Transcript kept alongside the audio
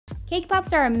Cake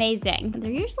pops are amazing. They're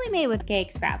usually made with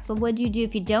cake scraps, but what do you do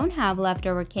if you don't have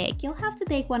leftover cake? You'll have to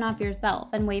bake one off yourself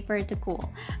and wait for it to cool.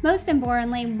 Most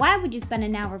importantly, why would you spend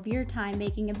an hour of your time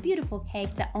making a beautiful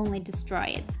cake to only destroy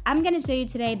it? I'm going to show you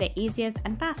today the easiest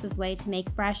and fastest way to make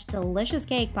fresh, delicious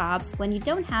cake pops when you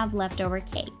don't have leftover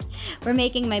cake. We're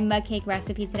making my mug cake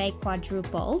recipe today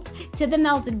quadrupled. To the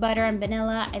melted butter and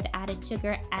vanilla, I've added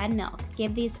sugar and milk.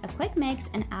 Give these a quick mix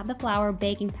and add the flour,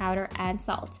 baking powder, and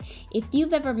salt. If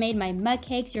you've ever made my mug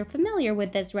cakes, you're familiar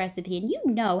with this recipe and you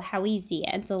know how easy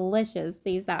and delicious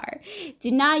these are.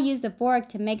 Do not use a fork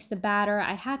to mix the batter.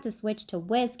 I had to switch to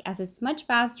whisk as it's much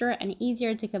faster and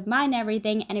easier to combine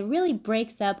everything, and it really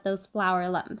breaks up those flour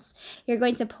lumps. You're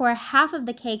going to pour half of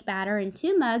the cake batter in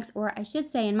 2 mugs, or I should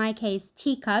say in my case,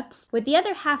 teacups. With the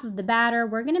other half of the batter,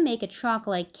 we're going to make a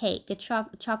chocolate cake,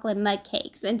 chocolate mug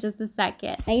cakes in just a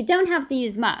second. Now you don't have to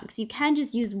use mugs. You can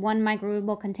just use one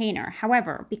microwavable container.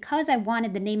 However, because I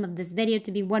wanted the name of this video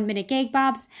to be 1 minute cake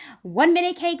pops, 1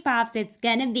 minute cake pops it's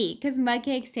gonna be, because mug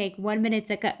cakes take 1 minute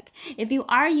to cook. If you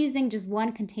are using just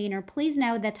one container, please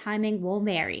know that timing will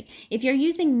vary. If you're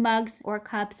using mugs or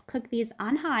cups, cook these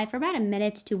on high for about 1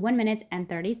 minute to 1 minute and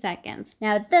 30 seconds.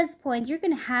 Now at this point, you're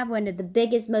gonna have one of the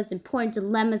biggest, most important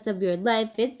dilemmas of your life.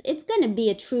 It's gonna be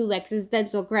a true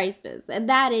existential crisis, and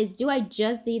that is, do I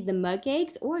just eat the mug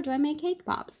cakes or do I make cake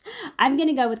pops? I'm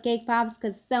gonna go with cake pops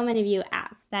because so many of you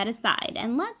asked. That aside,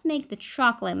 and let's make the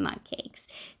chocolate mug cakes.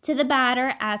 To the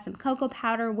batter, add some cocoa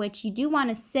powder, which you do want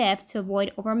to sift to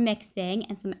avoid over mixing,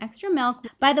 and some extra milk.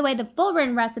 By the way, the full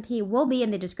written recipe will be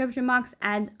in the description box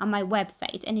and on my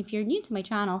website. And if you're new to my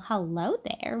channel, hello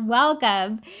there,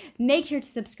 welcome. Make sure to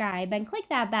subscribe and click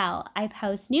that bell. I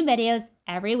post new videos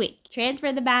every week.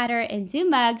 Transfer the batter in 2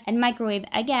 mugs and microwave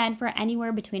again for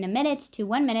anywhere between 1 minute to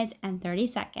 1 minute and 30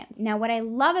 seconds. Now what I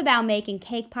love about making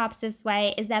cake pops this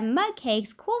way is that mug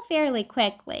cakes cool fairly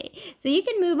quickly, so you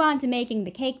can move on to making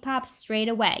the cake pops straight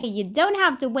away. You don't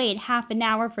have to wait half an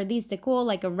hour for these to cool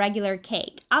like a regular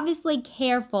cake. Obviously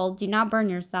careful, do not burn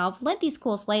yourself. Let these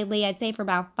cool slightly, I'd say for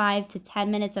about 5 to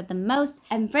 10 minutes at the most,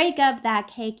 and break up that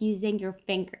cake using your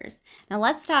fingers. Now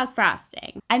let's talk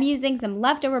frosting. I'm using some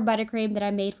leftover buttercream that I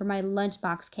made for my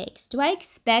lunchbox cakes. Do I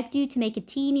expect you to make a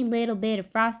teeny little bit of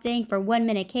frosting for 1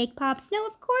 minute cake pops? No,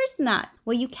 of course not.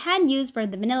 What you can use for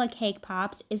the vanilla cake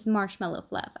pops is marshmallow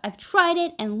fluff. I've tried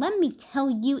it and let me tell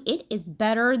you, it is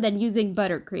better than using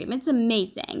buttercream. It's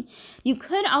amazing. You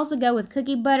could also go with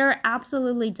cookie butter,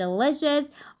 absolutely delicious,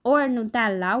 or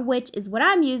Nutella, which is what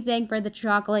I'm using for the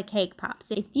chocolate cake pops.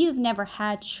 If you've never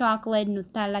had chocolate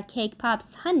Nutella cake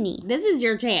pops, honey, this is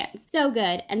your chance. So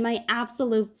good, and my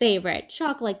absolute favorite,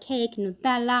 chocolate cake,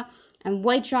 Nutella, and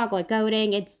white chocolate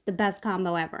coating. It's the best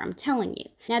combo ever, I'm telling you.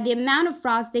 Now the amount of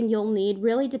frosting you'll need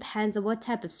really depends on what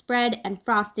type of spread and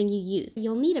frosting you use.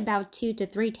 You'll need about 2 to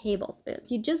 3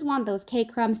 tablespoons. You just want those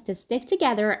cake crumbs to stick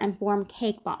together and form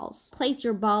cake balls. Place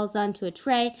your balls onto a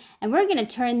tray, and we're gonna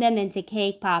turn them into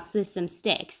cake pops with some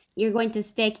sticks. You're going to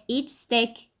stick each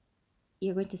stick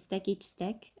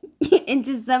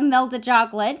into some melted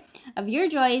chocolate of your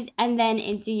choice and then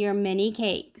into your mini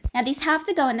cakes. Now these have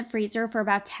to go in the freezer for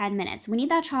about 10 minutes. We need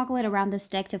that chocolate around the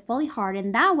stick to fully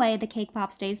harden. That way the cake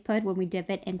pop stays put when we dip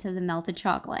it into the melted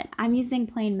chocolate. I'm using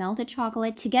plain melted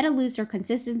chocolate. To get a looser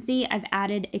consistency, I've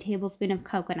added a tablespoon of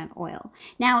coconut oil.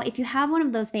 Now if you have one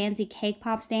of those fancy cake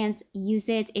pop stands, use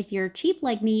it. If you're cheap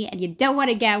like me and you don't want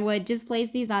to get wood, just place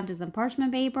these onto some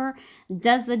parchment paper.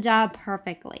 Does the job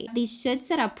perfectly. These should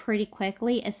set up pretty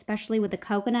quickly, especially with the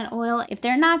coconut oil. If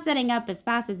they're not setting up as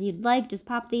fast as you'd like, just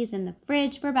pop these in the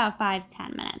fridge for about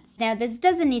 5-10 minutes. Now this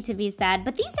doesn't need to be said,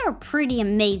 but these are pretty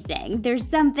amazing. There's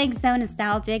something so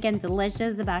nostalgic and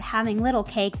delicious about having little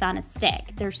cakes on a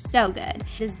stick. They're so good.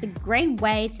 This is a great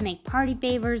way to make party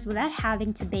favors without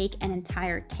having to bake an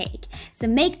entire cake. So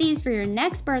make these for your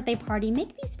next birthday party.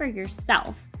 Make these for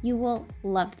yourself. You will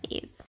love these.